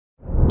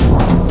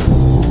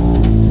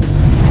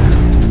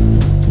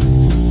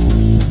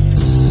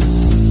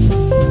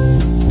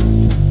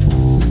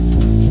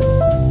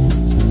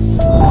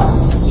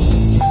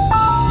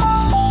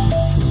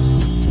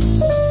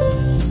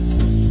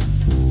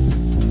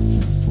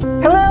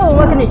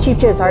to Cheap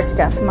Joe's Art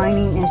Stuff. My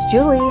name is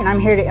Julie and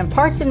I'm here to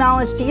impart some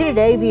knowledge to you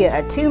today via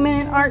a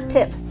 2-minute art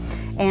tip.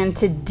 And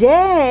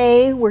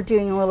today we're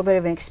doing a little bit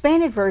of an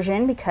expanded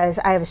version because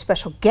I have a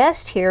special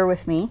guest here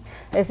with me.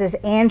 This is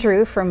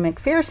Andrew from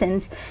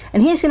McPherson's,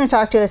 and he's going to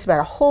talk to us about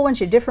a whole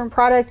bunch of different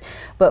product.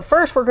 But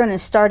first we're going to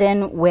start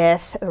in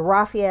with the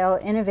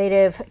Raphaël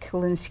Innovative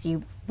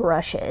Kolinsky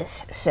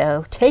brushes.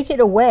 So take it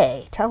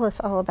away. Tell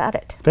us all about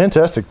it.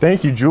 Fantastic.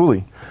 Thank you,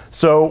 Julie.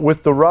 So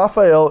with the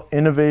Raphaël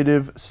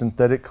Innovative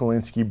Synthetic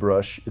Kolinsky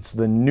brush, it's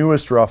the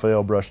newest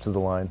Raphaël brush to the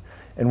line,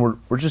 and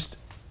we're just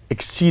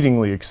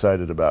exceedingly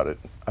excited about it.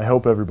 I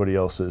hope everybody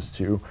else is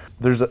too.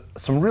 There's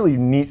some really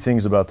neat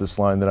things about this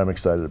line that I'm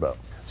excited about.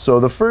 So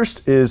the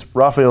first is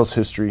Raphael's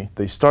history.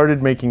 They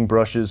started making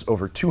brushes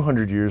over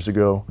 200 years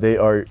ago. They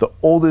are the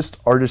oldest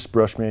artist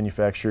brush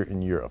manufacturer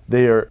in Europe.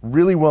 They are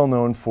really well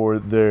known for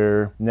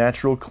their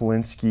natural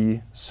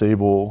Kolinsky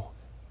sable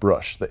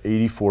brush, the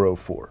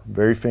 8404.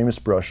 Very famous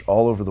brush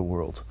all over the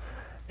world.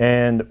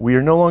 And we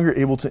are no longer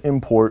able to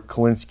import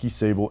Kolinsky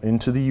sable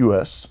into the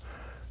US.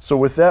 So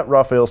with that,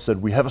 Raphael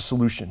said, we have a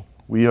solution.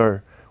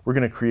 We're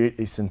going to create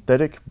a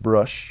synthetic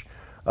brush,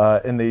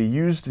 and they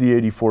used the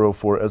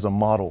 8404 as a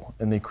model,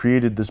 and they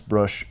created this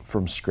brush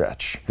from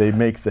scratch. They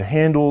make the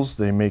handles,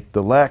 they make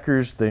the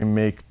lacquers, they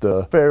make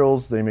the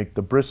ferrules, they make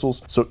the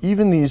bristles. So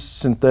even these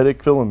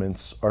synthetic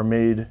filaments are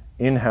made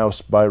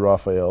in-house by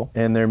Raphael,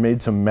 and they're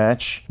made to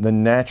match the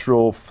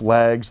natural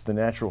flags, the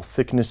natural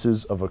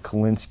thicknesses of a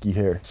Kolinsky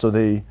hair. So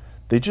they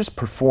just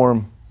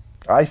perform,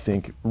 I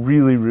think,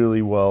 really,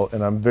 really well,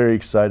 and I'm very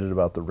excited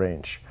about the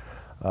range.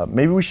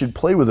 Maybe we should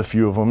play with a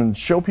few of them and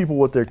show people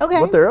what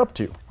they're up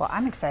to. Well,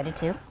 I'm excited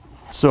too.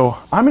 So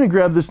I'm going to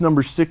grab this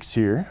number 6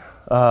 here.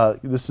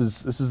 This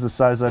is the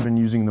size I've been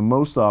using the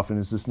most often,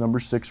 is this number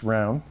 6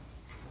 round.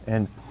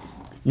 And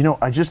you know,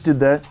 I just did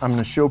that. I'm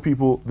going to show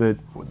people that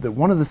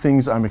one of the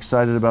things I'm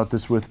excited about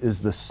this with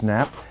is the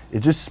snap. It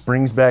just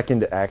springs back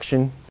into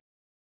action.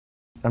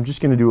 I'm just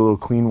going to do a little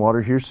clean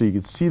water here so you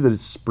can see that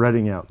it's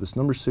spreading out. This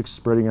number 6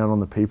 spreading out on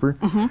the paper.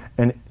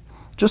 And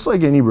just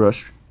like any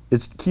brush,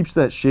 it keeps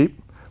that shape,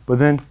 but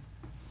then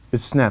it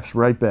snaps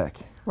right back.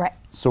 Right.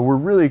 So we're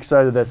really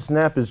excited. That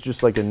snap is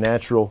just like a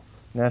natural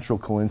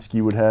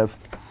Kolinsky would have.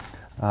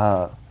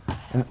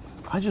 And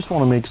I just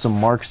want to make some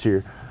marks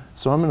here.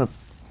 So I'm going to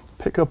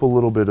pick up a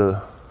little bit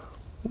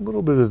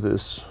of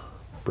this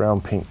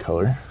brown paint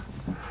color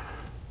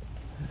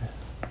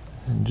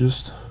and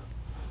just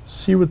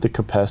see what the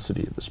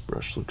capacity of this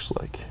brush looks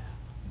like.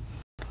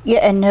 Yeah,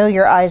 and no,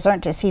 your eyes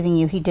aren't deceiving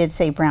you. He did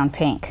say brown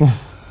pink.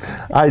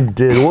 I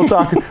did. We'll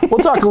talk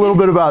a little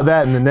bit about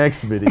that in the next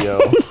video.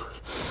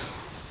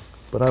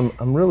 But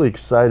I'm really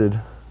excited.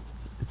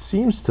 It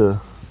seems to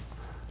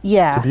be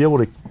able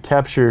to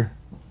capture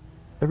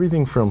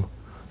everything from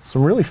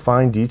some really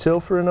fine detail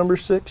for a number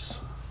 6.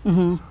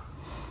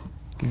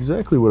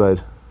 Exactly what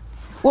I'd.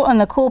 Well, and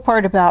the cool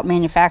part about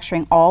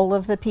manufacturing all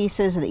of the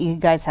pieces is that you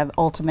guys have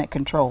ultimate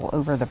control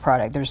over the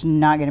product. There's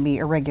not going to be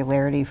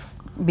irregularity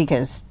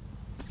because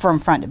from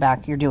front to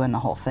back you're doing the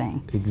whole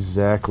thing.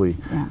 Exactly.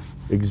 Yeah.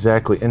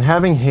 Exactly. And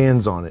having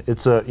hands on it.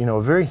 It's a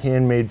very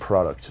handmade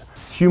product.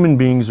 Human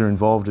beings are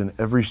involved in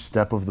every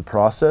step of the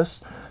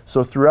process.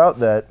 So throughout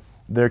that,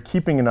 they're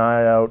keeping an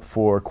eye out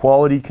for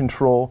quality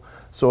control.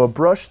 So a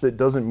brush that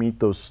doesn't meet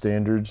those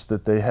standards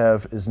that they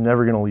have is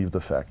never going to leave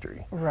the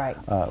factory. Right.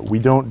 We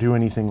don't do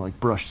anything like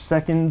brush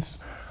seconds.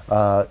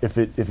 If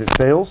it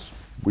fails,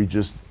 we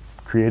just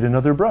create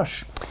another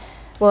brush.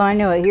 Well, I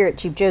know here at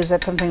Cheap Joe's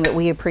that's something that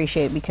we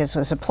appreciate because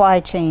the supply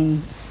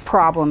chain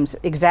problems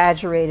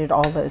exaggerated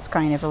all those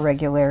kind of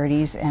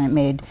irregularities, and it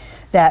made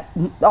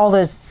all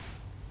those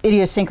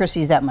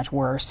idiosyncrasies that much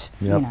worse.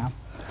 Yep. You know.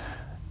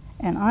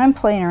 And I'm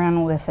playing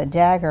around with a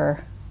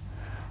dagger.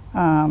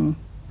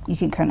 You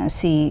can kind of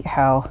see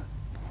how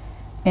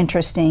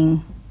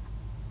interesting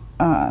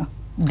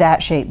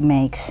that shape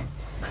makes.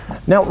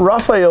 Now,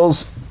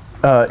 Raphael's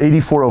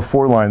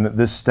 8404 line that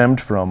this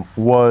stemmed from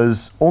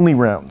was only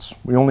rounds.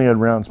 We only had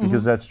rounds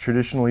because that's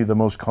traditionally the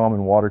most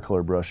common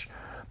watercolor brush.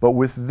 But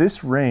with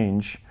this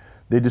range,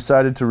 they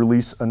decided to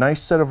release a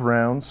nice set of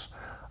rounds,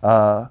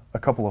 a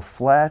couple of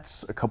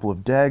flats, a couple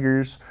of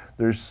daggers.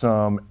 There's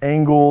some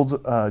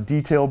angled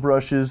detail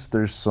brushes.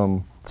 There's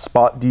some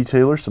spot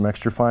detailers, some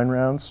extra fine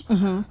rounds.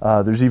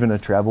 There's even a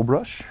travel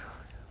brush.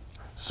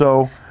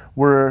 So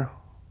we're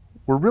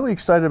really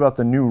excited about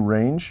the new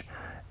range.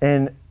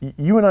 And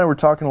you and I were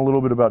talking a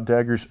little bit about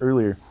daggers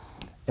earlier,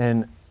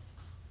 and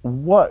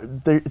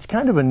it's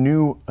kind of a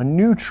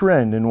new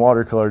trend in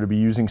watercolor to be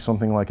using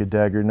something like a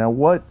dagger. Now,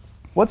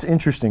 what's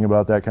interesting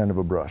about that kind of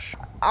a brush?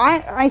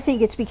 I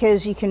think it's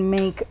because you can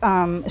make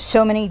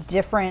so many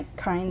different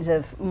kinds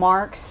of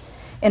marks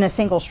in a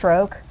single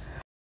stroke.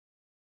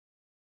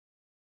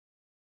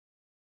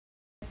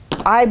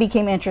 I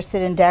became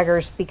interested in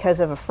daggers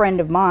because of a friend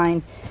of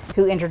mine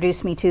who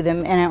introduced me to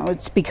them, and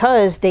it's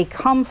because they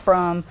come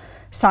from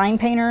sign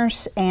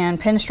painters and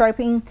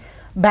pinstriping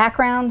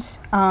backgrounds,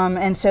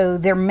 and so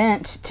they're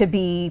meant to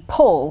be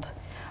pulled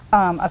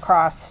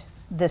across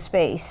the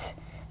space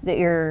that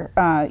you're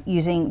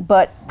using,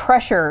 but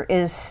pressure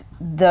is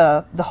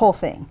the whole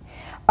thing.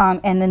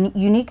 And the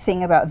unique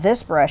thing about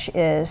this brush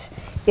is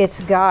it's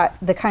got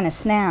the kind of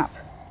snap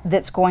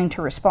that's going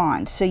to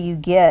respond. So you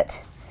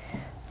get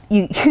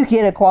you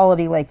get a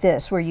quality like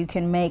this where you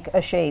can make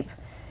a shape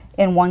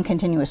in one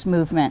continuous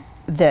movement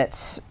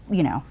that's,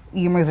 you know,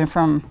 you're moving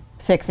from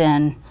thick,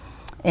 thin,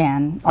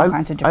 and all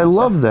kinds of different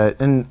stuff. I love that.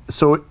 And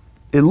so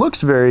it looks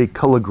very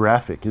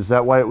calligraphic. Is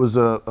that why it was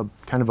a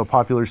kind of a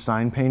popular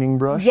sign painting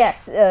brush?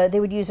 Yes, they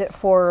would use it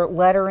for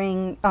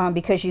lettering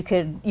because you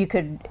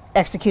could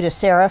execute a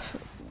serif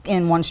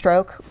in one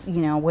stroke,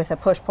 you know, with a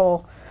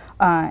push-pull.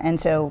 And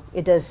so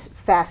it does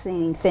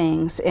fascinating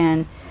things.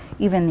 And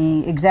even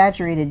the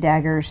exaggerated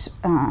daggers,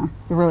 the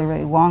really,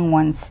 really long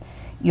ones,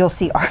 you'll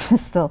see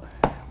artists, they'll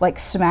like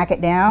smack it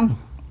down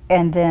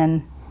and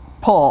then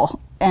pull.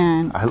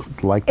 And I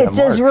like that it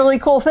does really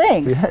cool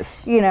things.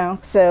 Yes. You know,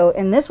 so,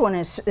 and this one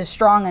is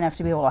strong enough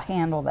to be able to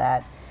handle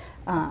that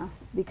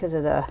because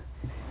of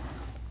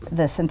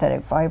the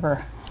synthetic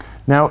fiber.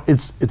 Now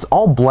it's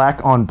all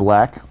black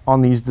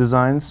on these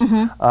designs.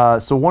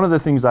 So one of the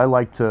things I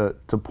like to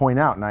point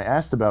out, and I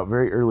asked about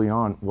very early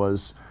on,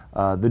 was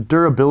the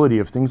durability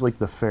of things like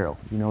the ferrule.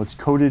 You know, it's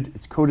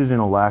coated in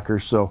a lacquer,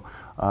 so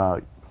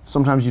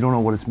sometimes you don't know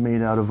what it's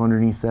made out of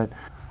underneath that.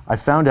 I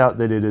found out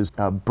that it is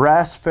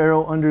brass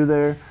ferrule under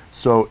there,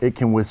 so it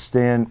can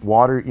withstand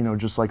water, you know,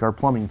 just like our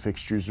plumbing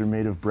fixtures are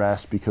made of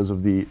brass because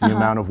of the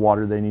amount of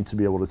water they need to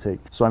be able to take.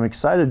 So I'm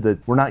excited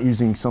that we're not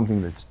using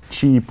something that's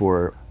cheap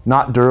or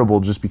not durable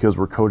just because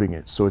we're coating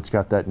it. So it's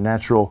got that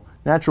natural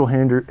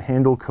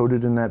handle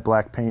coated in that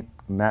black paint,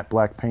 matte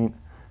black paint,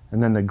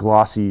 and then the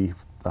glossy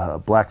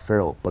black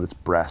ferrule, but it's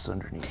brass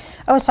underneath.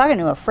 I was talking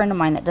to a friend of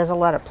mine that does a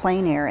lot of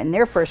plein air, and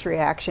their first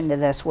reaction to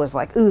this was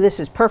like, ooh, this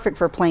is perfect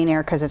for plein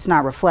air because it's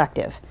not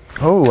reflective.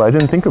 Oh, I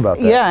didn't think about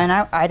that. Yeah, and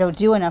I don't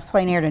do enough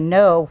plein air to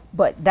know,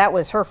 but that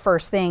was her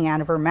first thing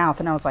out of her mouth,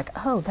 and I was like,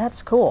 oh,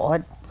 that's cool.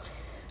 I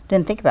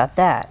didn't think about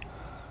that.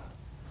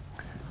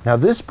 Now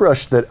this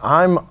brush that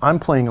I'm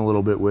playing a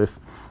little bit with,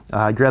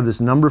 I grabbed this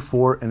number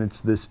 4, and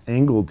it's this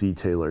angle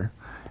detailer.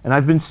 And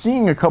I've been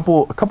seeing a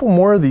couple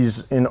more of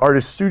these in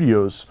artist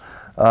studios.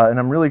 And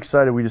I'm really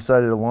excited we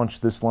decided to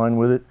launch this line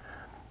with it.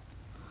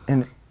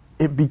 And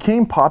it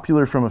became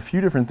popular from a few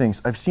different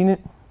things. I've seen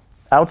it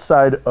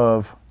outside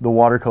of the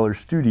watercolor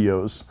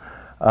studios.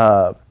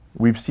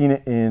 We've seen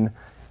it in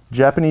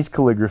Japanese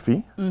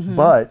calligraphy,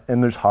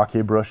 and there's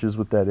hake brushes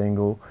with that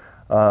angle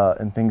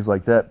and things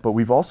like that. But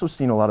we've also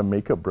seen a lot of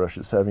makeup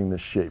brushes having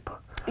this shape.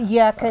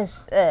 Yeah,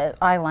 because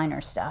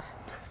eyeliner stuff.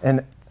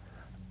 And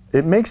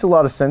it makes a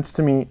lot of sense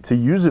to me to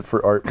use it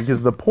for art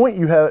because the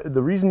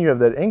reason you have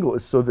that angle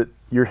is so that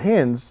your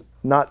hand's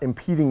not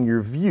impeding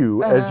your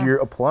view as you're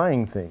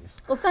applying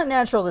things. Well, it's not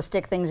natural to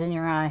stick things in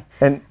your eye.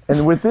 And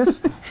with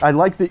this, I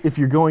like that if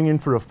you're going in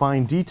for a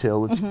fine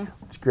detail,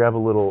 let's grab a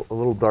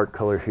little dark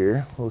color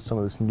here, some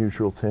of this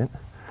neutral tint.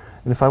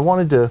 And if I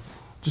wanted to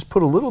just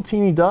put a little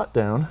teeny dot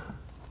down,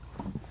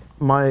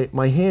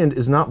 my hand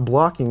is not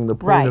blocking the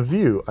point of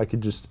view. I could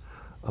just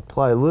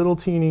apply little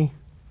teeny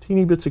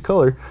bits of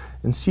color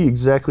and see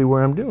exactly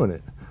where I'm doing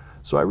it.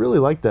 So I really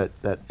like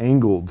that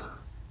angled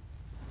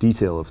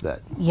detail of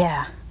that.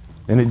 Yeah.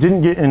 And it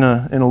didn't get in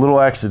a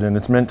little accident.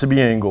 It's meant to be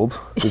angled.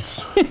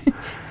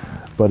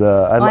 But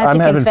I'm having fun with that. I have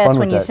to confess,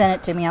 when you sent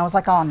it to me, I was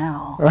like, oh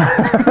no.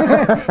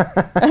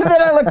 And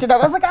then I looked it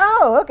up. I was like,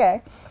 oh,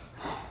 okay.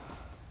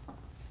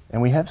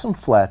 And we have some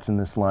flats in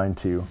this line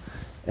too.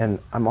 And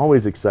I'm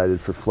always excited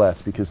for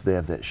flats because they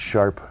have that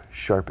sharp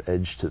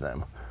edge to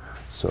them.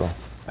 So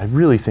I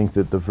really think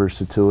that the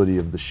versatility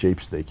of the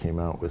shapes they came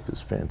out with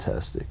is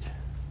fantastic.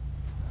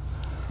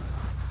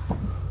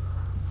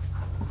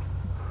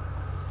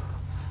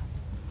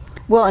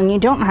 Well, and you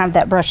don't have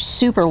that brush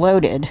super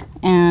loaded,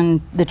 and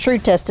the true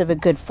test of a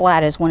good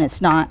flat is when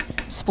it's not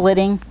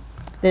splitting,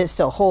 that it's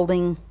still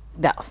holding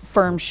that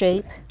firm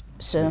shape.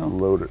 So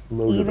load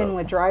even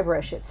with dry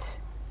brush,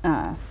 it's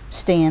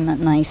staying that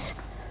nice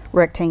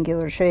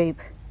rectangular shape.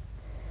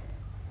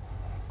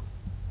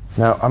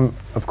 Now,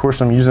 of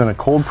course I'm using a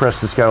cold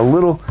press that's got a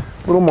little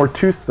more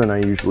tooth than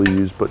I usually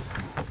use, but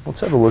let's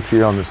have a look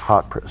here on this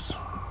hot press.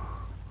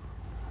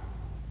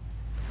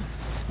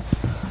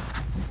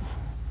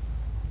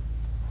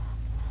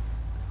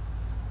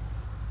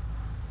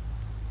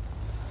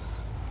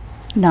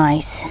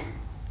 Nice.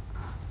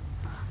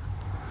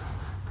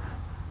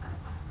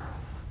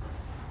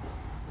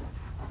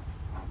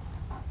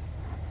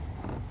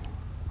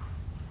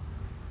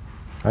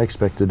 I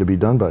expect it to be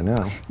done by now.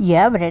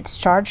 Yeah, but it's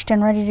charged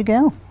and ready to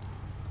go.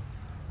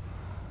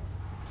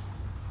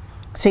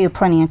 So you have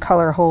plenty of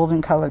color hold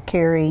and color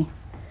carry.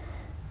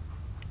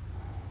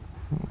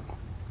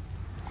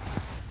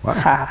 Wow.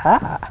 Ha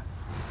ha.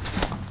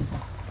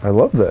 I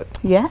love that.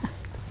 Yeah.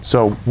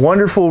 So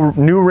wonderful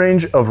new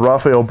range of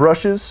Raphaël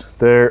brushes.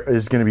 There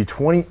is going to be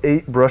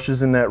 28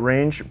 brushes in that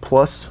range,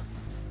 plus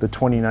the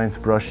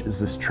 29th brush is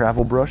this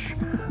travel brush.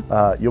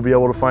 You'll be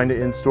able to find it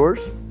in stores.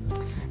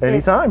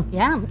 Anytime.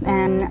 Yeah,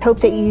 and hope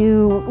that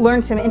you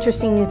learned some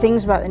interesting new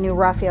things about the new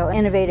Raphaël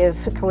innovative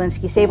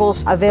Kolinsky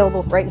sables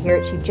available right here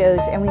at Cheap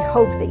Joe's, and we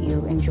hope that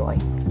you enjoy.